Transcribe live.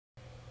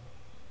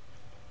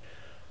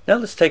Now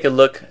let's take a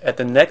look at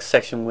the next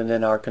section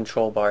within our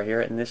control bar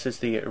here, and this is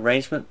the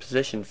arrangement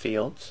position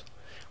fields.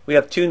 We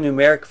have two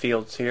numeric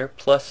fields here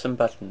plus some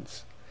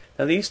buttons.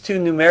 Now these two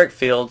numeric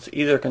fields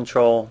either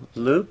control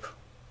loop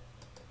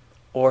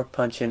or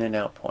punch in and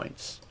out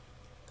points.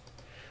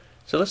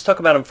 So let's talk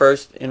about them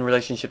first in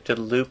relationship to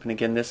the loop, and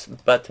again this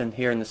button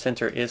here in the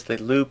center is the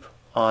loop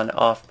on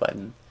off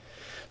button.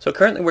 So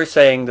currently we're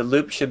saying the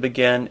loop should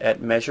begin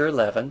at measure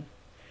 11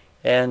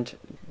 and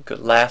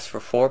last for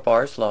 4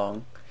 bars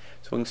long.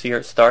 So we can see here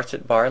it starts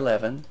at bar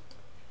 11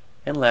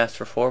 and lasts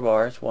for 4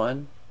 bars.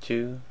 1,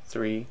 2,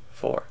 3,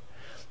 4.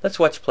 Let's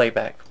watch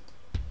playback.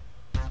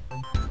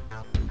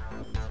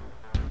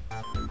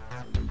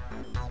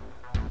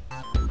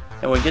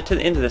 And when we get to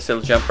the end of this,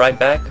 it'll jump right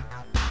back.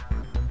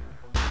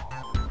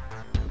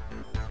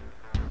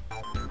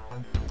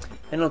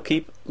 And it'll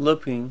keep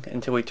looping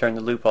until we turn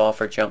the loop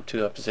off or jump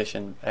to a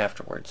position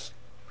afterwards.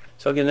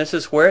 So again, this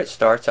is where it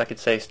starts. I could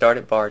say start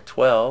at bar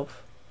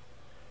 12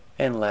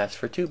 and last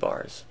for 2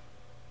 bars.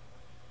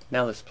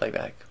 Now let's play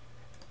back.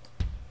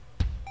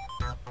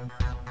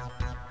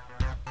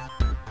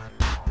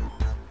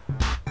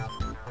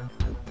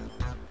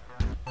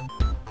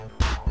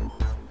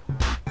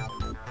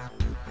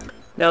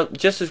 Now,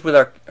 just as with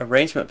our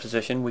arrangement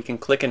position, we can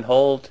click and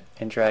hold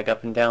and drag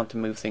up and down to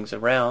move things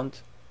around,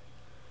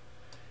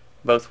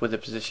 both with the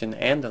position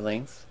and the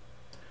length,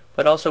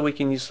 but also we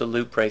can use the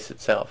loop brace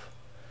itself.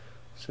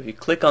 So if you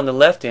click on the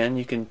left end,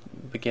 you can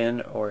begin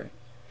or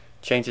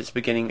change its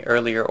beginning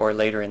earlier or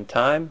later in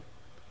time,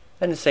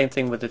 and the same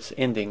thing with its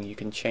ending. You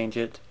can change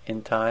it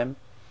in time,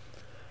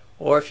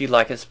 or if you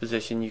like its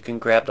position, you can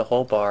grab the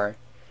whole bar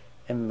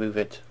and move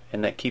it,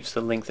 and that keeps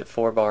the length at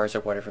 4 bars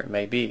or whatever it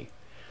may be.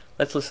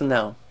 Let's listen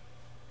now.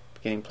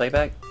 Beginning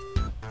playback.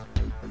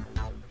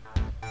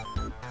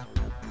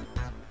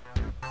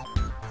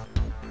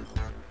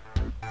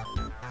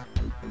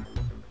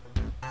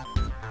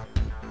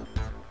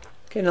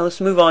 Okay, now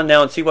let's move on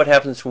now and see what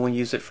happens when we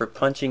use it for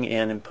punching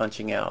in and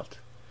punching out.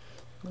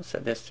 Let's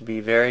set this to be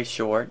very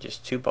short,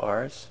 just 2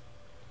 bars.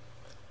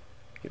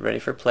 Get ready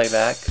for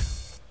playback.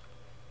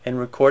 And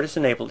record is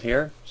enabled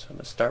here, so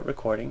let's start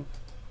recording.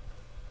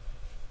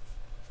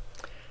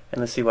 And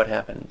let's see what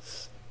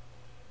happens.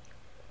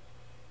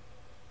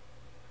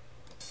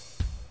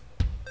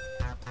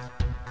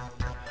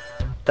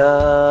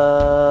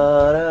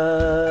 Da,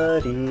 da,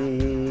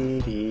 dee,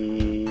 dee.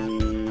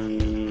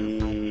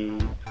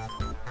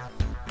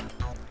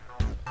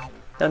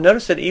 Now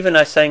notice that even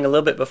I sang a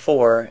little bit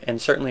before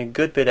and certainly a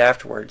good bit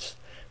afterwards.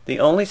 The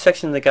only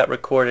section that got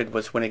recorded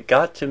was when it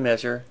got to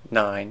measure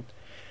 9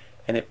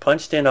 and it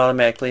punched in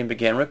automatically and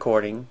began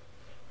recording,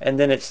 and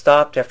then it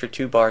stopped after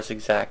 2 bars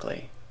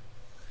exactly.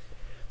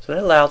 So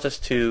that allows us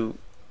to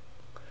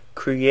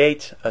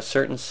create a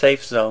certain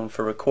safe zone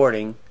for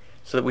recording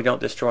so that we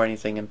don't destroy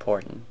anything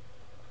important.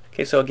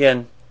 Okay, so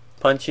again,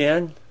 punch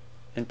in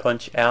and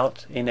punch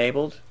out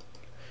enabled.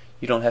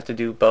 You don't have to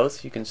do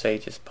both. You can say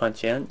just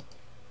punch in.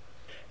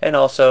 And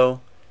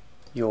also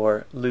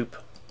your loop.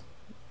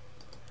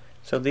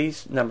 So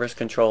these numbers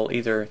control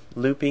either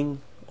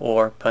looping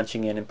or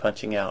punching in and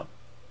punching out.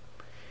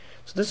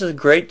 So this is a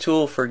great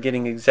tool for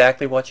getting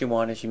exactly what you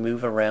want as you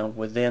move around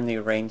within the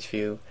arrange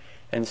view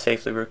and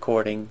safely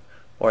recording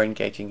or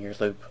engaging your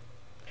loop.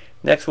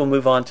 Next we'll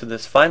move on to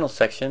this final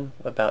section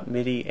about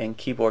MIDI and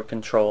keyboard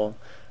control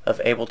of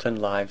Ableton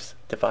Live's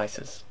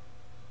devices.